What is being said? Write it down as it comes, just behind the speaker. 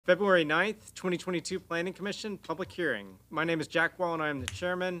February 9th, 2022 Planning Commission Public Hearing. My name is Jack Wall, and I am the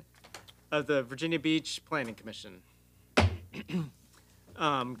chairman of the Virginia Beach Planning Commission.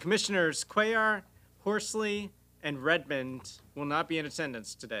 Commissioners Cuellar, Horsley, and Redmond will not be in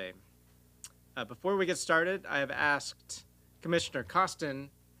attendance today. Before we get started, I have asked Commissioner Costin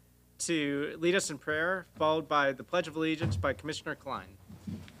to lead us in prayer, followed by the Pledge of Allegiance by Commissioner Klein.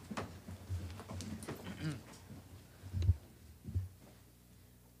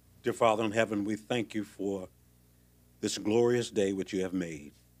 Dear Father in heaven, we thank you for this glorious day which you have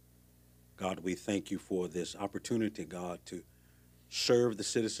made. God, we thank you for this opportunity, God, to serve the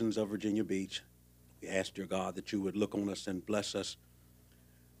citizens of Virginia Beach. We ask, dear God, that you would look on us and bless us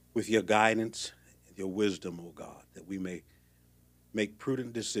with your guidance, your wisdom, oh God, that we may make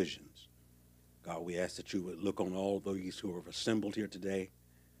prudent decisions. God, we ask that you would look on all those who have assembled here today.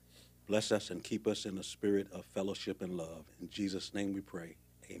 Bless us and keep us in a spirit of fellowship and love. In Jesus' name we pray.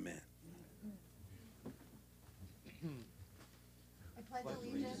 Amen. I pledge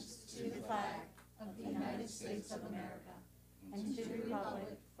allegiance to the flag of the United States of America and to the republic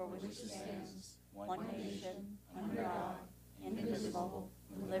for which it stands, one nation, under God, indivisible,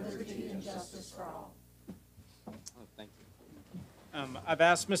 with liberty and justice for all. Thank you. I've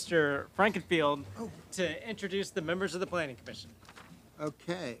asked Mr. Frankenfield to introduce the members of the Planning Commission.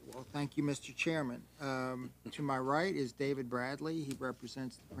 Okay, well, thank you, Mr. Chairman. To my right is David Bradley. He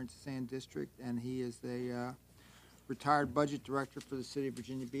represents the Princess Anne District, and he is the retired budget director for the city of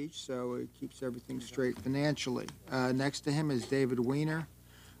Virginia Beach, so it keeps everything straight financially. Next to him is David Weiner,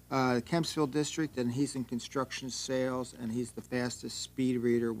 the Kempsville District, and he's in construction sales, and he's the fastest speed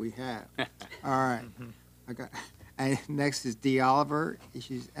reader we have. All right. And next is Dee Oliver.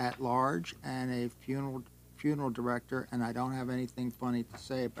 She's at large and a funeral director, and I don't have anything funny to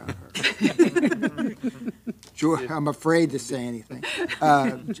say about her. I'm afraid to say anything.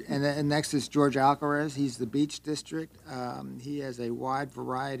 And next is George Alcaraz. He's the Beach District. He has a wide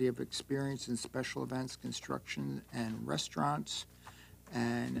variety of experience in special events, construction, and restaurants.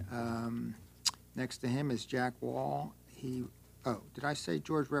 And next to him is Jack Wall. Did I say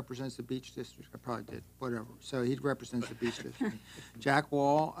George represents the Beach District? I probably did, whatever. So he represents the Beach District. Jack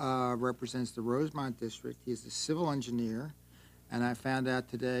Wall represents the Rosemont District. He's a civil engineer, and I found out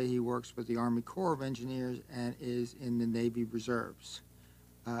today he works with the Army Corps of Engineers and is in the Navy Reserves.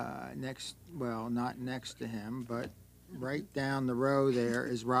 Not next to him, but right down the row there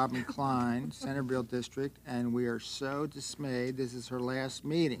is Robin Klein, Centerville District, and we are so dismayed. This is her last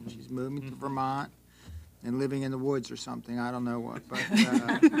meeting. She's moving to Vermont and living in the woods or something. I don't know what, but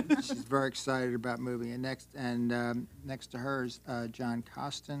she's very excited about moving. And next to her is John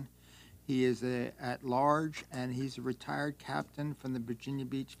Costin. He is at large, and he's a retired captain from the Virginia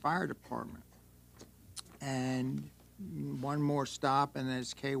Beach Fire Department. And one more stop, and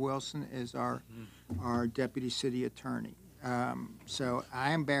it's Kay Wilson is our deputy city attorney. So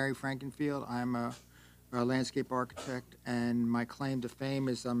I am Barry Frankenfield. I'm a landscape architect, and my claim to fame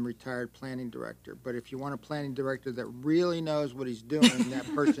is I'm retired planning director. But if you want a planning director that really knows what he's doing, that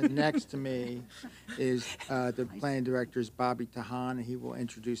person next to me is the planning director is Bobby Tahan, and he will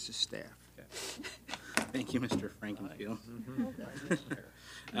introduce the staff. Thank you, Mr. Frankenfield.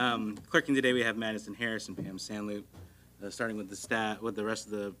 Clerking today we have Madison Harris and Pam Sandloop, starting with the staff, with the rest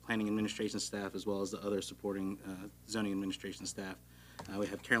of the planning administration staff, as well as the other supporting zoning administration staff. We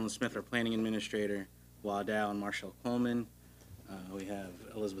have Carolyn Smith, our planning administrator, Waddell and Marshall Coleman. We have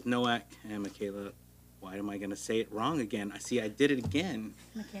Elizabeth Nowak and Michaela. Why am I going to say it wrong again? I did it again.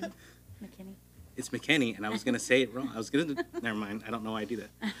 McKinney. It's McKinney, and I was going to say it wrong. I was going to, never mind. I don't know why I do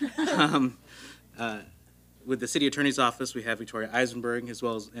that. With the city attorney's office, we have Victoria Eisenberg, as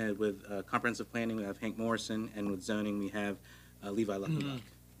well as with comprehensive planning, we have Hank Morrison, and with zoning, we have Levi Lucky.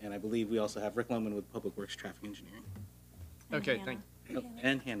 And I believe we also have Rick Lohman with public works traffic engineering. Okay, thank you. Oh,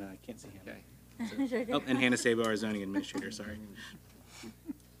 and Hannah. I can't see Hannah. Okay. So, and Hannah Sabo, our zoning administrator, sorry.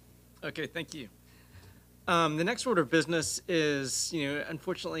 Okay, thank you. The next order of business is,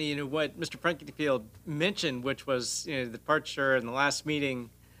 unfortunately, what Mr. Frankenfield mentioned, which was, the departure in the last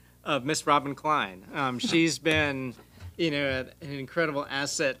meeting of Miss Robin Klein. She's been, an incredible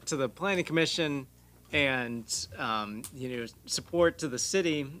asset to the Planning Commission and, support to the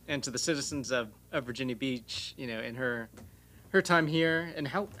city and to the citizens of Virginia Beach, in her time here. And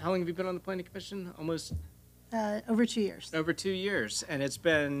how long have you been on the Planning Commission? Almost? Over 2 years. Over 2 years. And it's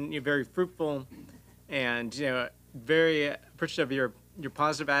been very fruitful and, very appreciative of your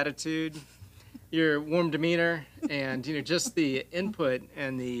positive attitude, your warm demeanor, and, just the input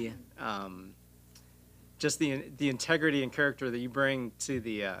and the integrity and character that you bring to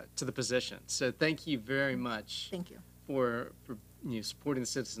the position. So thank you very much. Thank you. For supporting the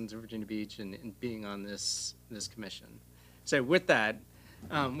citizens of Virginia Beach and being on this commission. So with that,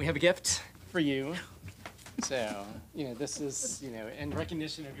 we have a gift for you. So, this is, in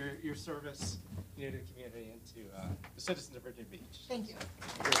recognition of your service, to the community and to the citizens of Virginia Beach. Thank you.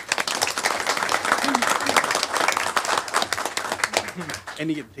 And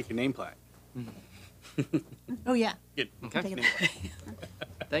you get to take your name plaque. Oh, yeah. Good. Okay. Take it.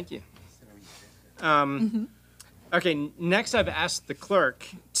 Thank you. Okay, next I've asked the clerk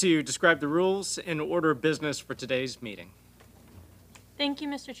to describe the rules and order of business for today's meeting. Thank you,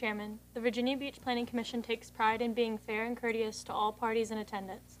 Mr. Chairman. The Virginia Beach Planning Commission takes pride in being fair and courteous to all parties in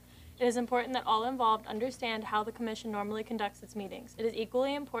attendance. It is important that all involved understand how the commission normally conducts its meetings. It is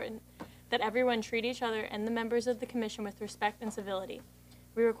equally important that everyone treat each other and the members of the commission with respect and civility.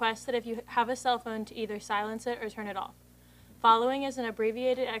 We request that if you have a cell phone to either silence it or turn it off. Following is an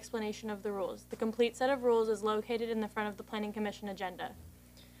abbreviated explanation of the rules. The complete set of rules is located in the front of the Planning Commission agenda.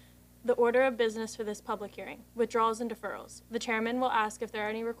 The order of business for this public hearing. Withdrawals and deferrals. The chairman will ask if there are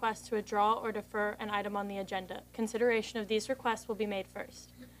any requests to withdraw or defer an item on the agenda. Consideration of these requests will be made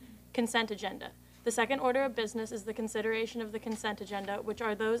first. Consent agenda. The second order of business is the consideration of the consent agenda, which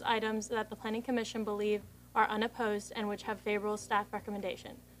are those items that the Planning Commission believe are unopposed and which have favorable staff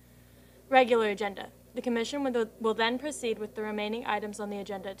recommendation. Regular agenda. The commission will then proceed with the remaining items on the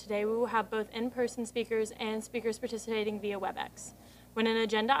agenda. Today we will have both in-person speakers and speakers participating via WebEx. When an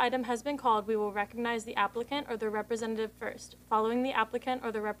agenda item has been called, we will recognize the applicant or the representative first. Following the applicant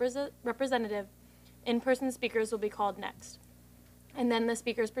or the representative, in-person speakers will be called next, and then the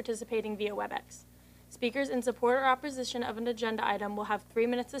speakers participating via WebEx. Speakers in support or opposition of an agenda item will have 3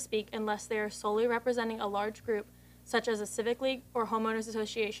 minutes to speak unless they are solely representing a large group, such as a civic league or homeowners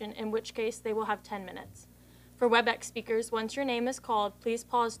association, in which case they will have 10 minutes. For WebEx speakers, once your name is called, please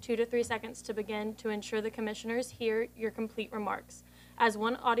pause 2 to 3 seconds to begin to ensure the commissioners hear your complete remarks. As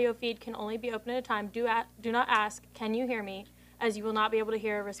one audio feed can only be open at a time, do not ask, "Can you hear me?" as you will not be able to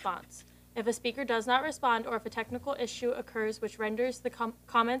hear a response. If a speaker does not respond or if a technical issue occurs which renders the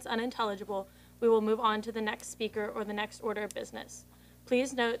comments unintelligible, we will move on to the next speaker or the next order of business.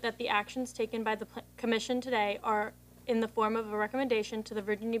 Please note that the actions taken by the Commission today are in the form of a recommendation to the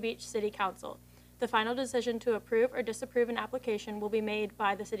Virginia Beach City Council. The final decision to approve or disapprove an application will be made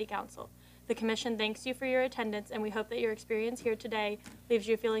by the City Council. The Commission thanks you for your attendance, and we hope that your experience here today leaves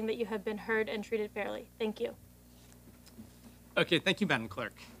you feeling that you have been heard and treated fairly. Thank you. Okay, thank you, Madam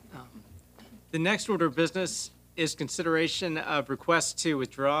Clerk. The next order of business is consideration of requests to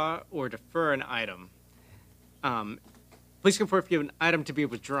withdraw or defer an item. Please come forward if you have an item to be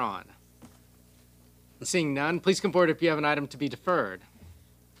withdrawn. Seeing none, please come forward if you have an item to be deferred.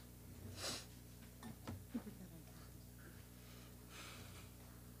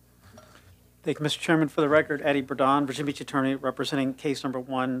 Thank you, Mr. Chairman. For the record, Eddie Burdon, Virginia Beach attorney, representing case number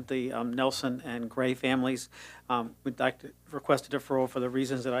 1, the Nelson and Gray families. We'd like to request a deferral for the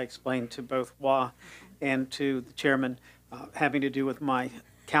reasons that I explained to both WA and to the chairman, having to do with my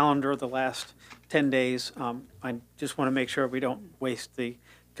calendar the last 10 days. I just want to make sure we don't waste the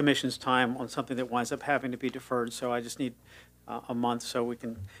commission's time on something that winds up having to be deferred. So I just need a month so we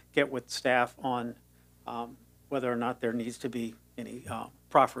can get with staff on whether or not there needs to be any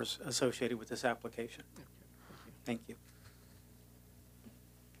proffers associated with this application. Thank you.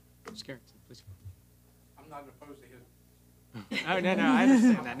 Ms. Carrington, please. I'm not opposed to his. Oh, no, I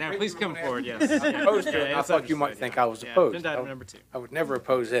understand that. Now, please come forward, yes. Opposed to it. Yeah, I it's thought you might understood, think yeah. I was Yeah, opposed. agenda item number 2. I would never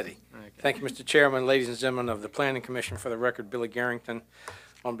oppose Eddie. Okay. Thank you, Mr. Chairman, ladies and gentlemen of the Planning Commission. For the record, Billy Garrington,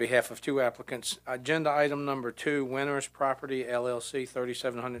 on behalf of 2 applicants. Agenda item number 2, Winners Property LLC,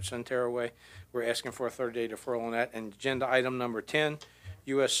 3700 Centera Way. We're asking for a 30-day deferral on that. And agenda item number 10,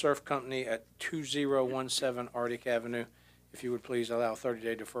 U.S. Surf Company at 2017 Arctic Avenue. If you would please allow a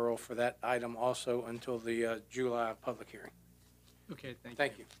 30-day deferral for that item also until the July public hearing. Okay, thank you.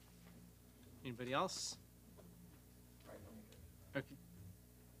 Thank you. Anybody else? Okay.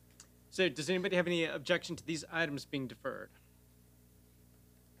 So does anybody have any objection to these items being deferred?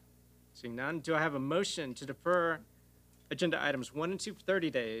 Seeing none, do I have a motion to defer agenda items 1 and 2 for 30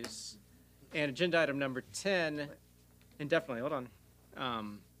 days and agenda item number 10 indefinitely? Hold on.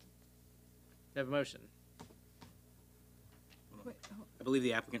 Have a motion. I believe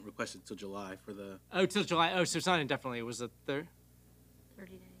the applicant requested till July for the. Oh, till July. Oh, so it's not indefinitely. It was the third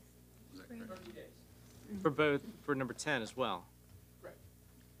 30 days. for both, for number 10 as well.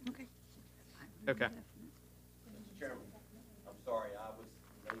 Okay. Okay. Mr. Chairman, I'm sorry, I was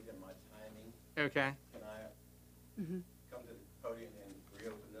late in my timing. Okay. Can I come to the podium and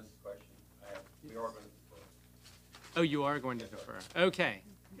reopen this question? We are going to defer. Oh, you are going to defer. Okay.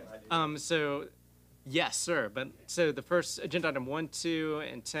 Can I do that? So Yes, sir. But so the first agenda item 1, 2,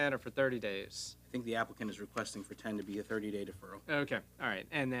 and 10 are for 30 days. I think the applicant is requesting for 10 to be a 30-day deferral. Okay. All right.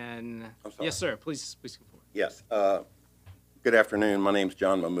 And then, I'm sorry. yes, sir. Please come forward. Yes. Good afternoon. My name's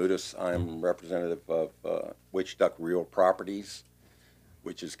John Mamudis. I'm representative of Witch Duck Real Properties,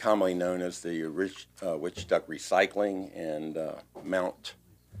 which is commonly known as the Witch Duck Recycling and Mount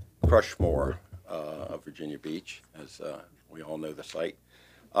Crushmore of Virginia Beach, as we all know the site.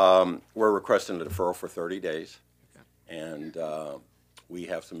 We're requesting a deferral for 30 days, and we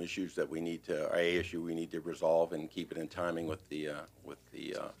have some issues that we need to, issue we need to resolve and keep it in timing with the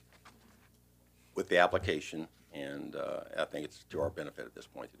application, and I think it's to our benefit at this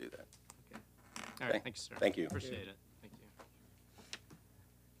point to do that. All right. Thank you, sir. Thank you. Appreciate it. Thank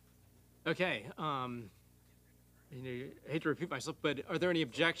you. Okay. I hate to repeat myself, but are there any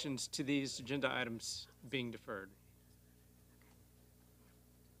objections to these agenda items being deferred?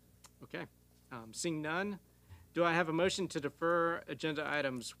 Okay. Seeing none, do I have a motion to defer agenda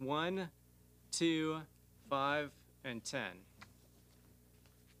items 1, 2, 5, and 10?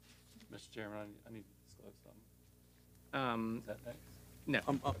 Mr. Chairman, I need to disclose something. Is that next? No.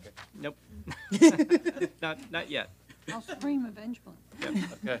 Okay. Nope. Not yet. I'll scream eventually.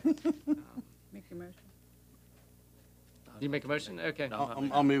 Okay. Make your motion. You make a motion? Okay.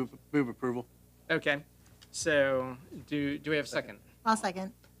 I'll move approval. Okay. So do we have a second? I'll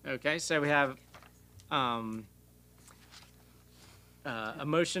second. Okay, so we have a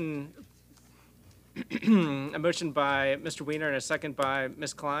motion a motion by Mr. Weiner and a second by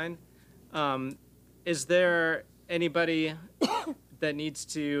Ms. Klein. Is there anybody that needs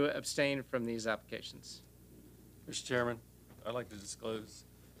to abstain from these applications? Mr. Chairman, I'd like to disclose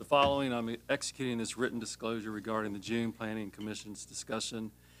the following. I'm executing this written disclosure regarding the June Planning Commission's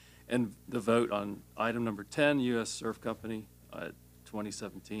discussion and the vote on item number 10, U.S. Surf Company at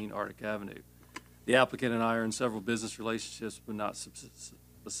 2017 Arctic Avenue. The applicant and I are in several business relationships, but not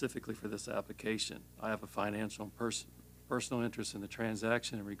specifically for this application. I have a financial and personal interest in the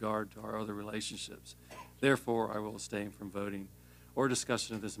transaction in regard to our other relationships. Therefore, I will abstain from voting or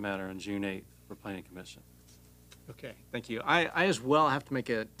discussion of this matter on June 8th for Planning Commission. Okay, thank you. I as well have to make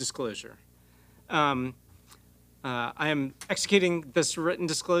a disclosure. I am executing this written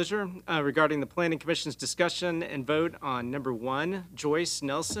disclosure regarding the Planning Commission's discussion and vote on number 1, Joyce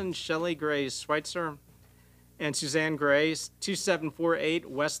Nelson, Shelley Gray Schweitzer, and Suzanne Gray, 2748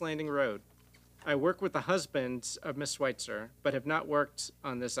 West Landing Road. I work with the husband of Ms. Schweitzer, but have not worked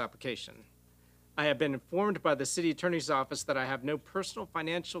on this application. I have been informed by the City Attorney's Office that I have no personal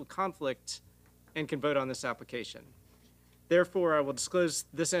financial conflict and can vote on this application. Therefore, I will disclose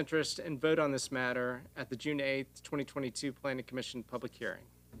this interest and vote on this matter at the June 8th, 2022 Planning Commission public hearing.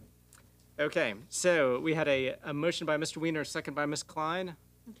 Okay, so we had a motion by Mr. Weiner, a second by Ms. Klein.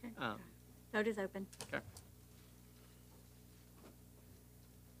 Okay. Vote is open. Okay.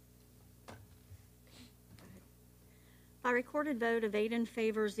 By recorded vote of 8 in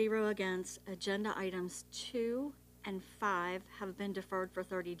favor, 0 against, agenda items 2 and 5 have been deferred for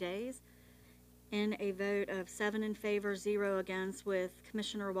 30 days. In a vote of 7 in favor, 0 against, with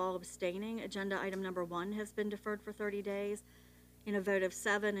Commissioner Wall abstaining, agenda item number 1 has been deferred for 30 days. In a vote of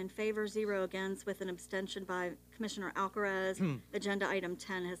 7 in favor, 0 against, with an abstention by Commissioner Alcaraz, agenda item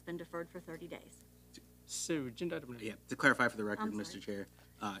 10 has been deferred for 30 days. So agenda item number. Yeah, to clarify for the record, I'm Mr. sorry. Chair,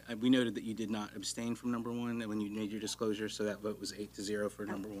 we noted that you did not abstain from number 1 when you made your disclosure, so that vote was 8-0 for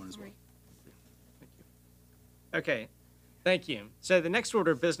number 1 as well. Okay, thank you. So the next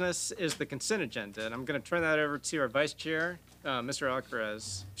order of business is the consent agenda, and I'm going to turn that over to our Vice Chair, Mr.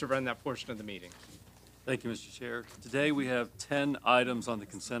 Alcaraz, to run that portion of the meeting. Thank you, Mr. Chair. Today, we have 10 items on the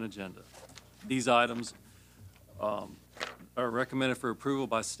consent agenda. These items are recommended for approval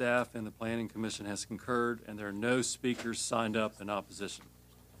by staff, and the Planning Commission has concurred, and there are no speakers signed up in opposition.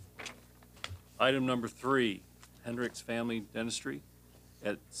 Item number 3, Hendricks Family Dentistry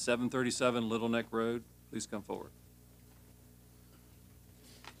at 737 Little Neck Road. Please come forward.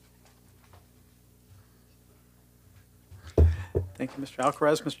 Thank you, Mr.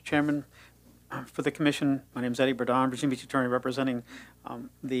 Alcaraz. Mr. Chairman, for the commission, my name is Eddie Burdon, Virginia Beach attorney representing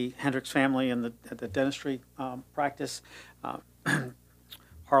the Hendricks family and the dentistry practice.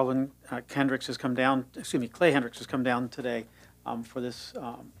 Harlan Hendricks has come down, Clay Hendricks has come down today for this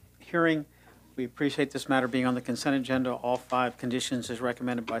hearing. We appreciate this matter being on the consent agenda. All 5 conditions as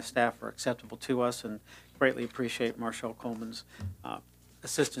recommended by staff are acceptable to us, and greatly appreciate Marshall Coleman's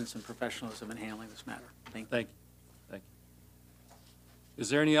assistance and professionalism in handling this matter. Thank you. Thank you. Thank you. Is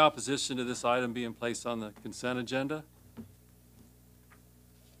there any opposition to this item being placed on the consent agenda?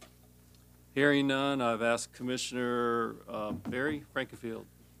 Hearing none, I've asked Commissioner Barry Frankenfield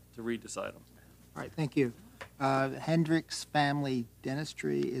to read this item. All right, thank you. Hendricks Family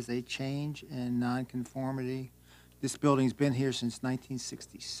Dentistry is a change in nonconformity. This building's been here since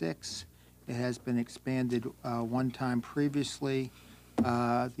 1966. It has been expanded one time previously.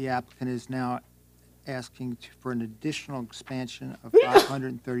 The applicant is now asking for an additional expansion of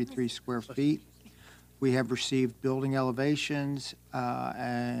 533 square feet. We have received building elevations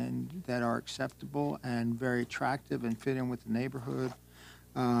and that are acceptable and very attractive and fit in with the neighborhood.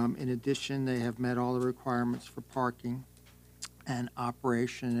 In addition, they have met all the requirements for parking and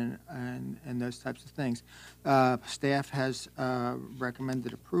operation and those types of things. Staff has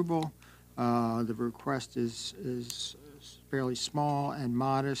recommended approval. The request is fairly small and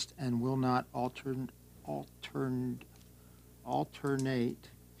modest and will not alternate.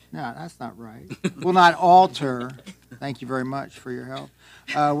 No, that's not right. Will not alter. Thank you very much for your help.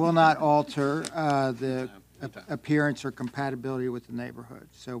 Will not alter the appearance or compatibility with the neighborhood.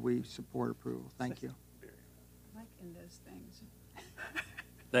 So we support approval. Thank you. Liking those things.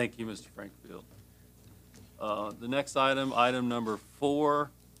 Thank you, Mr. Frankfield. The next item, item number 4,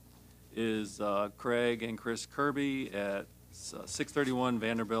 is Craig and Chris Kirby at 631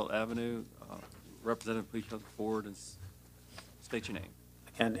 Vanderbilt Avenue. Representative, please come forward and state your name.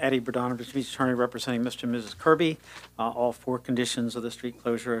 And Eddie Burdon, Virginia Beach Attorney, representing Mr. and Mrs. Kirby. All 4 conditions of the street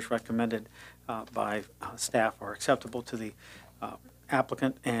closure as recommended by staff are acceptable to the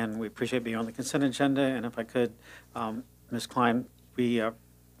applicant, and we appreciate being on the consent agenda. And if I could, Ms. Klein, we are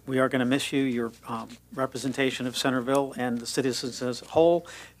going to miss you, your representation of Centerville and the citizens as a whole,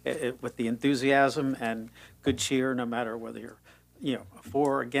 with the enthusiasm and good cheer, no matter whether you're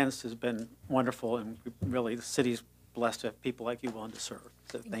for or against, has been wonderful, and really the city's blessed to have people like you willing to serve.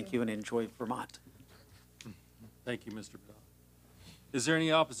 So thank you and enjoy Vermont. Thank you, Mr. Bell. Is there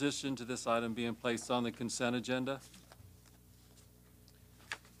any opposition to this item being placed on the consent agenda?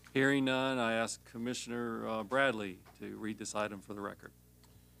 Hearing none, I ask Commissioner Bradley to read this item for the record.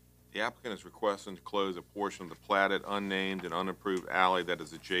 The applicant is requesting to close a portion of the platted, unnamed, and unapproved alley that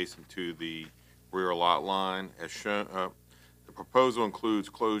is adjacent to the rear lot line. As shown, the proposal includes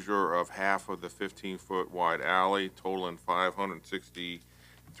closure of half of the 15-foot wide alley, totaling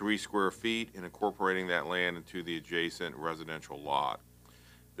 563 square feet, and incorporating that land into the adjacent residential lot.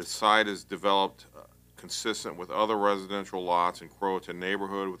 The site is developed consistent with other residential lots in Croatan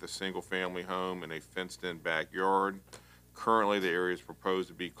neighborhood with a single-family home and a fenced-in backyard. Currently, the area is proposed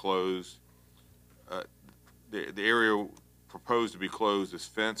to be closed. The area proposed to be closed is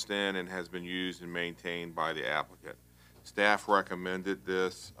fenced in and has been used and maintained by the applicant. Staff recommended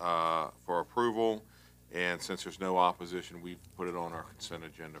this for approval, and since there's no opposition, we've put it on our consent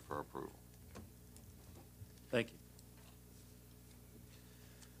agenda for approval. Thank you.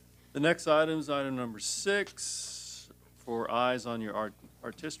 The next item is item number 6, for Eyes on Your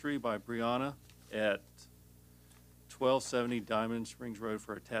Artistry by Brianna at 1270 Diamond Springs Road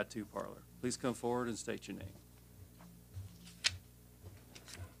for a tattoo parlor. Please come forward and state your name.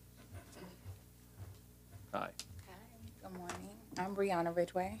 Hi. Good morning. I'm Brianna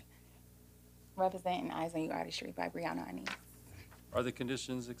Ridgway, representing Eyes on You Artistry by Brianna Anise. Are the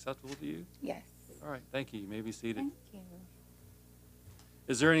conditions acceptable to you? Yes. All right, thank you. You may be seated. Thank you.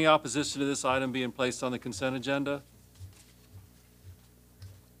 Is there any opposition to this item being placed on the consent agenda?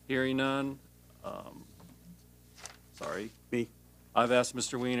 Hearing none. Sorry. Me. I've asked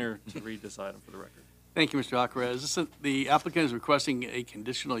Mr. Weiner to read this item for the record. Thank you, Mr. Alcaraz. The applicant is requesting a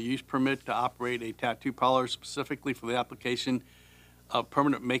conditional use permit to operate a tattoo parlor specifically for the application of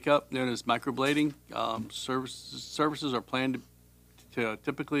permanent makeup known as microblading. Services are planned to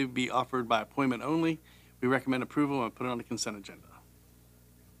typically be offered by appointment only. We recommend approval and put it on the consent agenda.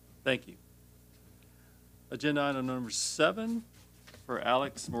 Thank you. Agenda item number 7 for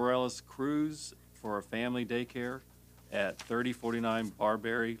Alex Morales Cruz for a family daycare at 3049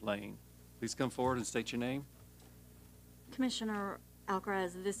 Barberry Lane. Please come forward and state your name. Commissioner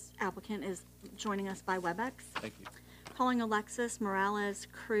Alcaraz, this applicant is joining us by WebEx. Thank you. Calling Alexis Morales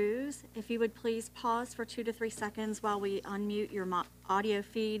Cruz. If you would please pause for 2 to 3 seconds while we unmute your audio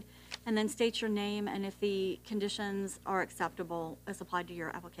feed, and then state your name and if the conditions are acceptable as applied to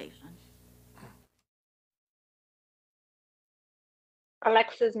your application.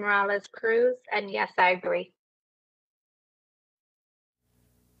 Alexis Morales Cruz, and yes, I agree.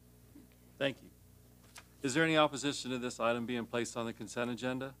 Thank you. Is there any opposition to this item being placed on the consent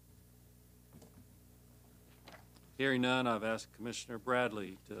agenda? Hearing none, I've asked Commissioner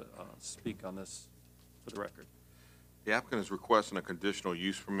Bradley to speak on this for the record. The applicant is requesting a conditional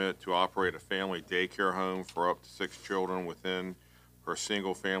use permit to operate a family daycare home for up to 6 children within her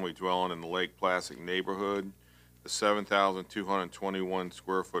single-family dwelling in the Lake Placid neighborhood. The 7,221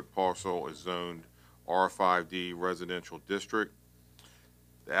 square foot parcel is zoned R5D Residential District.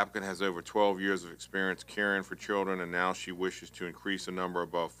 The applicant has over 12 years of experience caring for children, and now she wishes to increase the number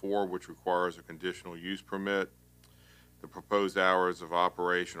above 4, which requires a conditional use permit. The proposed hours of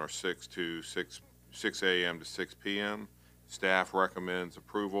operation are 6 a.m. to 6 p.m. Staff recommends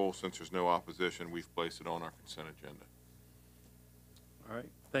approval. Since there's no opposition, we've placed it on our consent agenda. All right,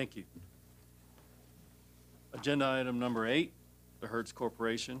 thank you. Agenda item number 8, the Hertz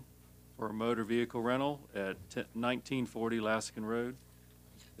Corporation for a motor vehicle rental at 1940 Laskin Road.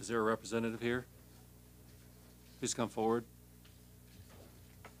 Is there a representative here? Please come forward.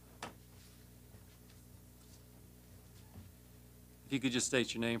 If you could just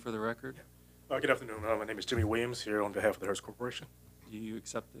state your name for the record. Good afternoon. My name is Jimmy Williams here on behalf of the Hearst Corporation. Do you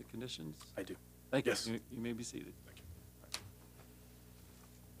accept the conditions? I do. Thank you. Yes. You may be seated. Thank you.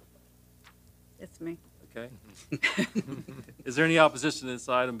 It's me. Okay. Is there any opposition to this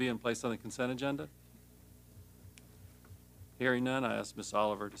item being placed on the consent agenda? Hearing none, I ask Ms.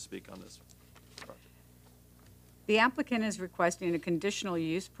 Oliver to speak on this project. The applicant is requesting a conditional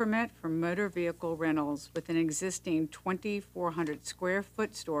use permit for motor vehicle rentals with an existing 2,400 square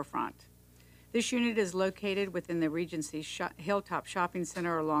foot storefront. This unit is located within the Regency Hilltop Shopping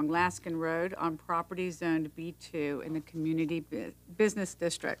Center along Laskin Road on property zoned B2 in the Community Business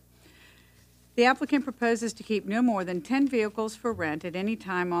District. The applicant proposes to keep no more than 10 vehicles for rent at any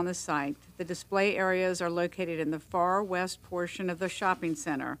time on the site. The display areas are located in the far west portion of the shopping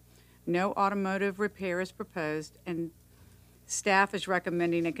center. No automotive repair is proposed, and staff is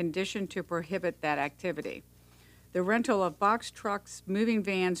recommending a condition to prohibit that activity. The rental of box trucks, moving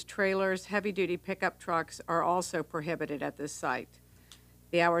vans, trailers, heavy-duty pickup trucks are also prohibited at this site.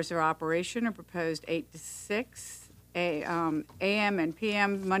 The hours of operation are proposed 8 to 6 a.m. and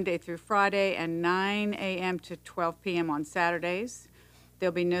p.m. Monday through Friday, and 9 a.m. to 12 p.m. on Saturdays.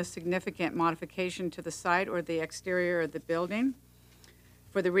 There'll be no significant modification to the site or the exterior of the building.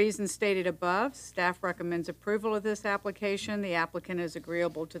 For the reasons stated above, staff recommends approval of this application. The applicant is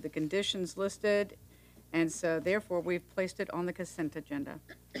agreeable to the conditions listed, and so therefore we've placed it on the consent agenda.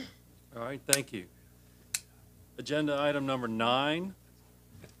 All right, thank you. Agenda item number 9,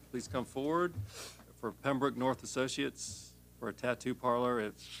 please come forward for Pembroke North Associates for a tattoo parlor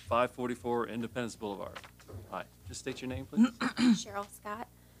at 544 Independence Boulevard. Hi, just state your name, please. Cheryl Scott.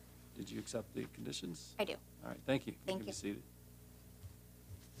 Did you accept the conditions? I do. All right, thank you. Thank can you. Be seated.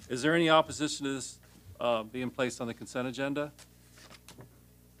 Is there any opposition to this being placed on the consent agenda?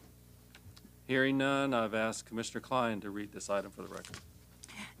 Hearing none, I've asked Commissioner Klein to read this item for the record.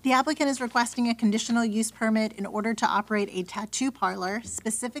 The applicant is requesting a conditional use permit in order to operate a tattoo parlor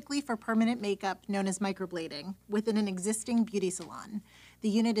specifically for permanent makeup known as microblading within an existing beauty salon. The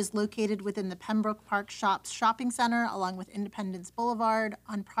unit is located within the Pembroke Park Shops Shopping Center along with Independence Boulevard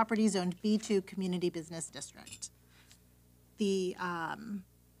on property zoned B2 Community Business District. The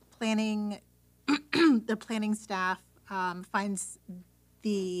planning staff finds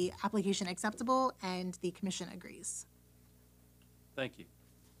the application acceptable and the commission agrees. Thank you.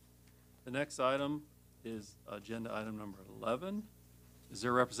 The next item is agenda item number 11. Is there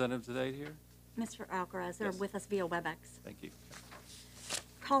a representative today here? Mr. Alcaraz, they're Yes. with us via WebEx. Thank you.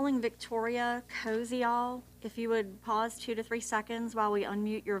 Calling Victoria Kozial. If you would pause 2 to 3 seconds while we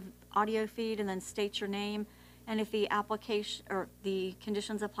unmute your audio feed and then state your name, and if the application or the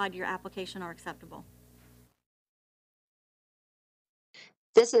conditions applied to your application are acceptable.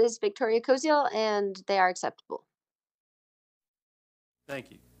 This is Victoria Koziel, and they are acceptable.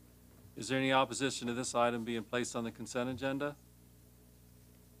 Thank you. Is there any opposition to this item being placed on the consent agenda?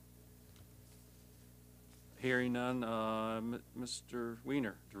 Hearing none, Mr.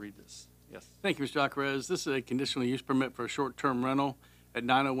 Weiner to read this. Yes. Thank you, Mr. Alcaraz. This is a conditional use permit for a short-term rental at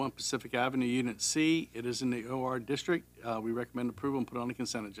 901 Pacific Avenue, Unit C. It is in the OR district. We recommend approval and put it on the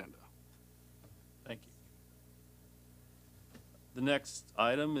consent agenda. Thank you. The next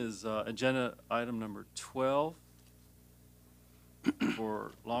item is agenda item number 12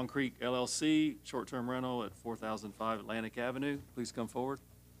 for Long Creek LLC, short-term rental at 4005 Atlantic Avenue. Please come forward.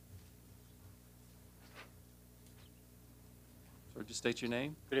 Sir, just state your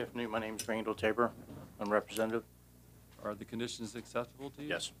name. Good afternoon. My name is Randall Tabor. I'm representative. Are the conditions acceptable to you?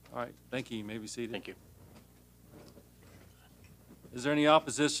 Yes. All right, thank you. You may be seated. Thank you. Is there any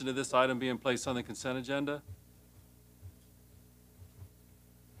opposition to this item being placed on the consent agenda?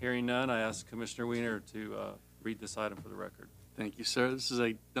 Hearing none, I ask Commissioner Weiner to read this item for the record. Thank you, sir. This is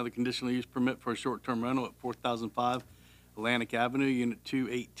another conditional use permit for a short-term rental at 4005 Atlantic Avenue, Unit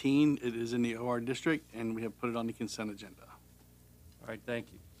 218. It is in the OR district, and we have put it on the consent agenda. All right, thank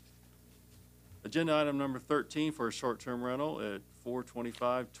you. Agenda item number 13 for a short-term rental at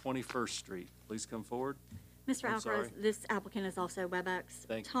 425 21st Street. Please come forward. Mr. I'm Alcaraz, sorry. this applicant is also WebEx.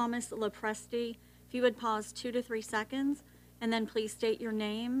 Thank you. Thomas Lopresti, if you would pause 2 to 3 seconds, and then please state your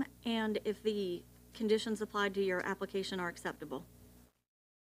name and if the conditions applied to your application are acceptable.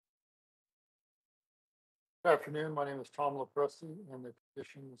 Good afternoon. My name is Tom Lopresti, and the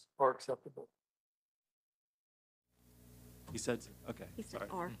conditions are acceptable. He said, okay. He said sorry.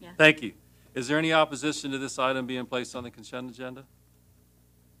 R, yes. Thank you. Is there any opposition to this item being placed on the consent agenda?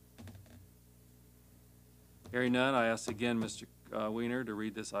 Hearing none, I ask again Mr. Weiner to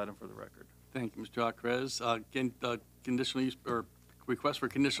read this item for the record. Thank you, Mr. Alcaraz. Again, conditional use, or request for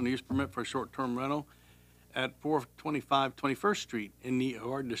conditional use permit for a short-term rental at 425 21st Street in the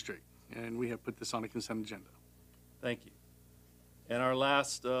OR District. And we have put this on a consent agenda. Thank you. And our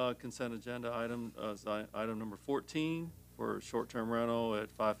last consent agenda item is item number 14 for a short-term rental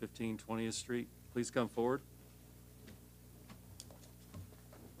at 515 20th Street. Please come forward.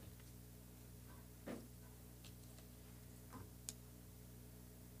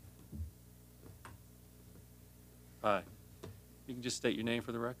 Hi. You can just state your name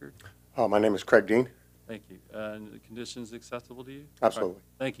for the record. My name is Craig Dean. Thank you. And the conditions acceptable to you? Absolutely. All right.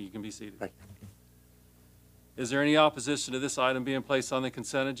 Thank you. You can be seated. Thank Is there any opposition to this item being placed on the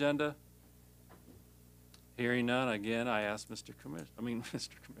consent agenda? Hearing none, again, I ask Mr. Weiner.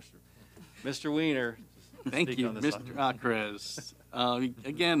 to Thank speak you, on this Mr. item. Alcaraz.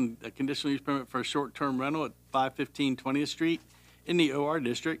 Again, a conditional use permit for a short-term rental at 515 20th Street in the OR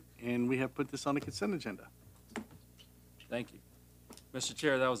District, and we have put this on the consent agenda. Thank you. Mr.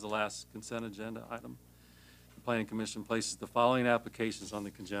 Chair, that was the last consent agenda item. The Planning Commission places the following applications on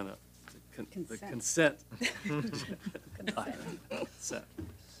the consent. Consent.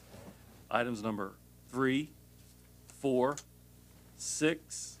 Items number 3, 4,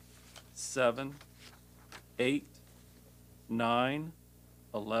 6, 7, 8, 9,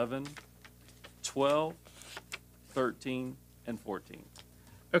 11, 12, 13, and 14.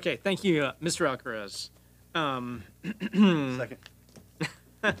 Okay, thank you, Mr. Alcaraz. Second.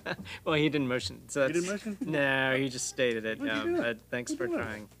 Well, he didn't motion. So He didn't that's- motion? No, he just stated it. What'd you do? But thanks for What'd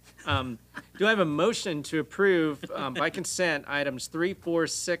you trying. Do I have a motion to approve by consent items 3, 4,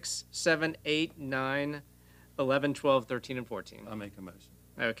 6, 7, 8, 9, 11, 12, 13, and 14? I'll make a motion.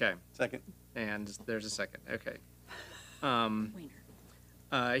 Okay. Second. And there's a second. Okay.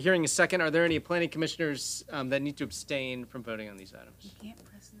 Hearing a second, are there any planning commissioners that need to abstain from voting on these items?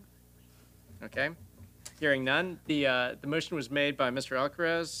 Okay. Hearing none, the motion was made by Mr.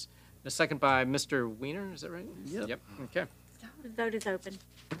 Alcaraz, a second by Mr. Weiner, is that right? Yep. Okay. The vote is open.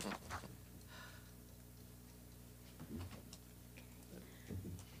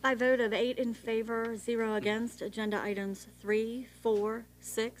 By vote of 8 in favor, 0 against, agenda items 3, 4,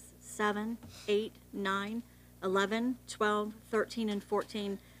 6, 7, 8, 9, 11, 12, 13, and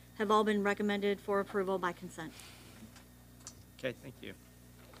 14 have all been recommended for approval by consent. Okay, thank you.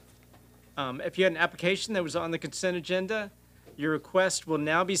 If you had an application that was on the consent agenda, your request will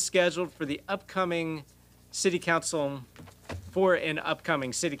now be scheduled for the upcoming city council, for an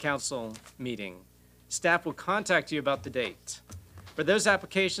upcoming city council meeting. Staff will contact you about the date. For those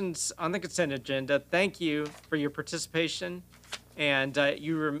applications on the consent agenda, thank you for your participation. And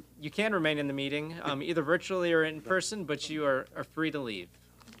you can remain in the meeting, either virtually or in person, but you are free to leave.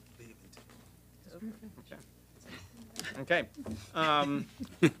 Okay.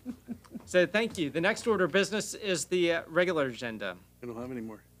 So thank you. The next order of business is the regular agenda. We don't have any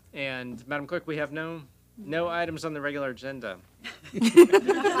more. And Madam Clerk, we have no items on the regular agenda. Mr.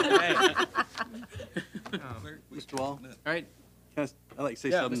 Wall? All right. I'd like to say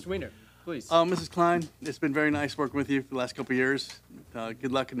Yeah, something. Mr. Weiner, please. Mrs. Klein, it's been very nice working with you for the last couple of years.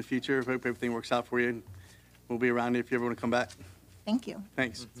 Good luck in the future. Hope everything works out for you. We'll be around if you ever want to come back. Thank you.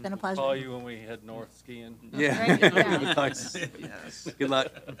 Thanks. It's been a pleasure. Call you when we head north skiing. Yeah. Yeah. Thanks. Good luck.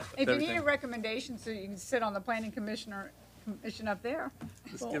 If you need a recommendation so you can sit on the planning commission up there,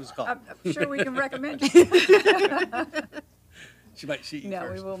 Just give us a call. I'm sure we can recommend you. She might shoot you No,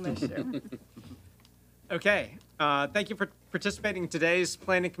 first. we will miss you. Okay. Thank you for participating in today's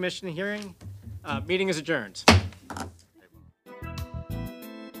Planning Commission hearing. Meeting is adjourned.